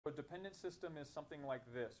A dependent system is something like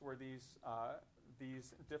this, where these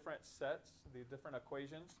different sets, the different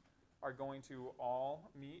equations, are going to all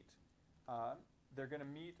meet. They're going to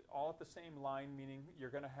meet all at the same line, meaning you're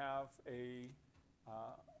going to have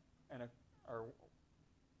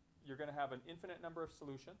you're going to have an infinite number of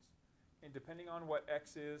solutions, and depending on what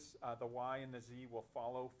x is, the y and the z will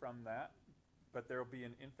follow from that, but there will be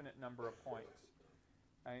an infinite number of points.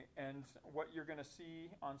 Right? And what you're going to see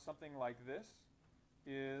on something like this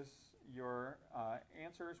is your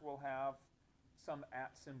answers will have some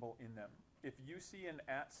at symbol in them. If you see an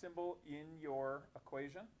at symbol in your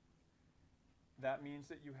equation, that means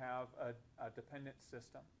that you have a dependent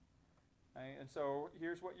system. Right? And so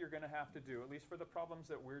here's what you're going to have to do, at least for the problems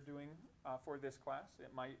that we're doing for this class.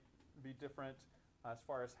 It might be different as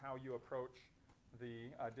far as how you approach the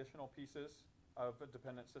additional pieces of a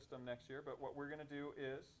dependent system next year. But what we're going to do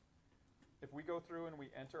is, if we go through and we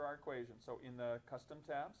enter our equation, so in the custom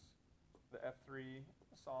tabs, the F3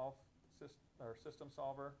 solve or system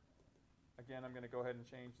solver, again, I'm going to go ahead and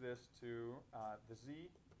change this to the Z,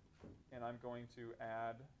 and I'm going to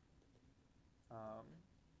add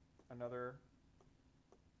another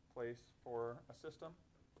place for a system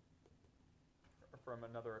from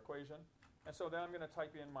another equation. And so then I'm going to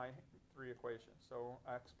type in my three equations. So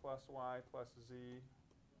x plus y plus z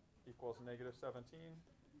equals negative 17.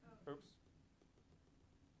 Oops.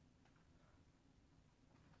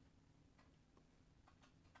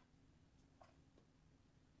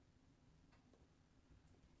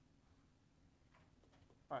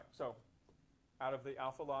 All right, so out of the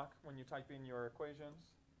alpha lock, when you type in your equations,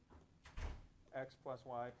 x plus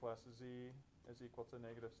y plus z is equal to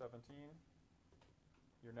negative 17.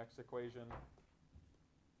 Your next equation,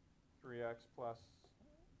 3x plus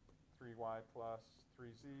 3y plus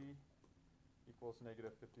 3z equals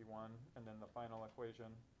negative 51. And then the final equation,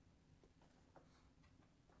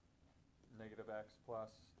 negative x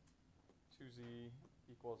plus 2z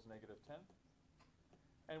equals negative 10.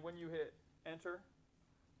 And when you hit enter,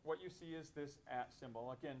 what you see is this at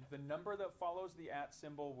symbol. Again, the number that follows the at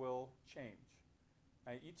symbol will change.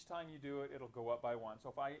 Each time you do it, it'll go up by 1. So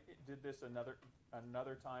if I did this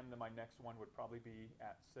another time, then my next one would probably be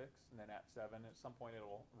at 6 and then at 7. At some point,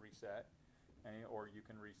 it'll reset, or you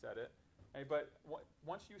can reset it. But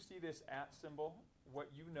once you see this at symbol, what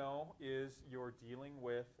you know is you're dealing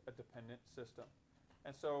with a dependent system.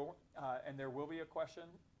 And so, and there will be a question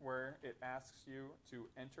where it asks you to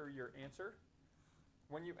enter your answer.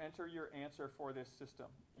 When you enter your answer for this system,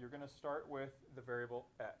 you're going to start with the variable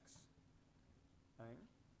x. Right?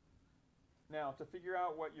 Now, to figure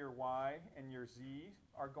out what your y and your z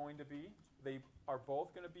are going to be, they are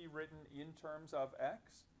both going to be written in terms of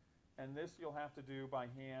x. And this you'll have to do by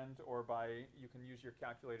hand, or you can use your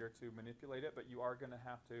calculator to manipulate it, but you are going to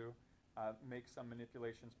have to make some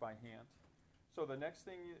manipulations by hand. So the next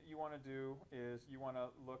thing you want to do is you want to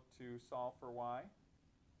look to solve for y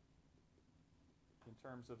in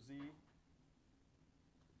terms of z,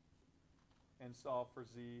 and solve for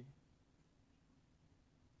z.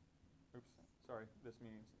 Oops, sorry, this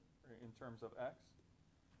means in terms of x,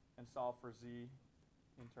 and solve for z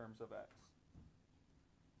in terms of x.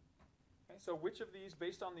 Okay, so which of these,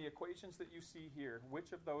 based on the equations that you see here,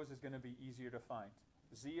 which of those is going to be easier to find?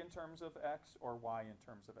 Z in terms of x or y in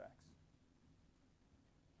terms of x?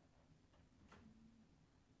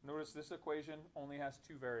 Notice this equation only has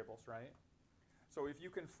two variables, right? So if you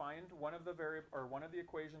can find one of the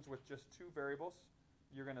equations with just two variables,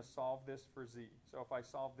 you're going to solve this for z. So if I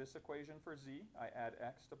solve this equation for z, I add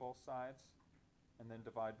x to both sides and then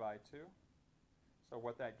divide by 2. So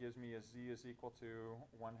what that gives me is z is equal to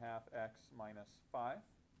 1/2 x minus 5.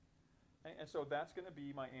 And so that's going to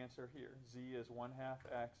be my answer here. Z is 1/2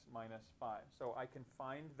 x minus 5. So I can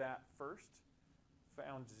find that first,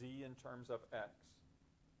 found z in terms of x.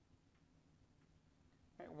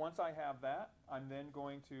 Okay, once I have that, I'm then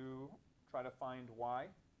going to try to find y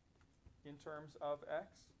in terms of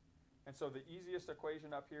x. And so the easiest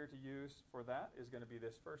equation up here to use for that is going to be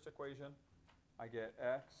this first equation. I get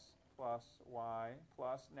x plus y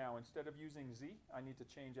plus, now instead of using z, I need to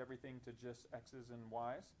change everything to just x's and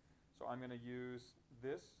y's. So I'm going to use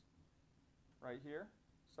this right here,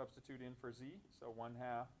 substitute in for z, so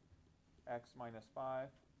 1/2 x minus 5,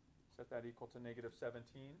 set that equal to negative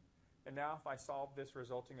 17. And now if I solve this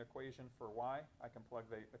resulting equation for y, I can plug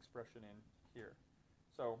the expression in here.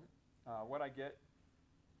 So what I get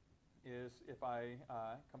is, if I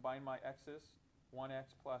combine my x's,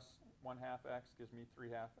 1x plus 1/2 x gives me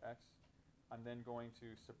 3/2 x. I'm then going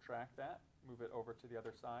to subtract that, move it over to the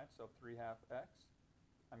other side, so 3/2 x.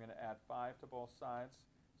 I'm going to add 5 to both sides,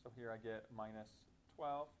 so here I get minus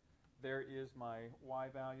 12. there is my y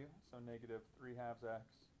value, so negative 3 halves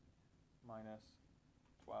x minus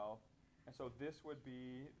 12. And so this would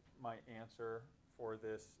be my answer for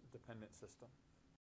this dependent system.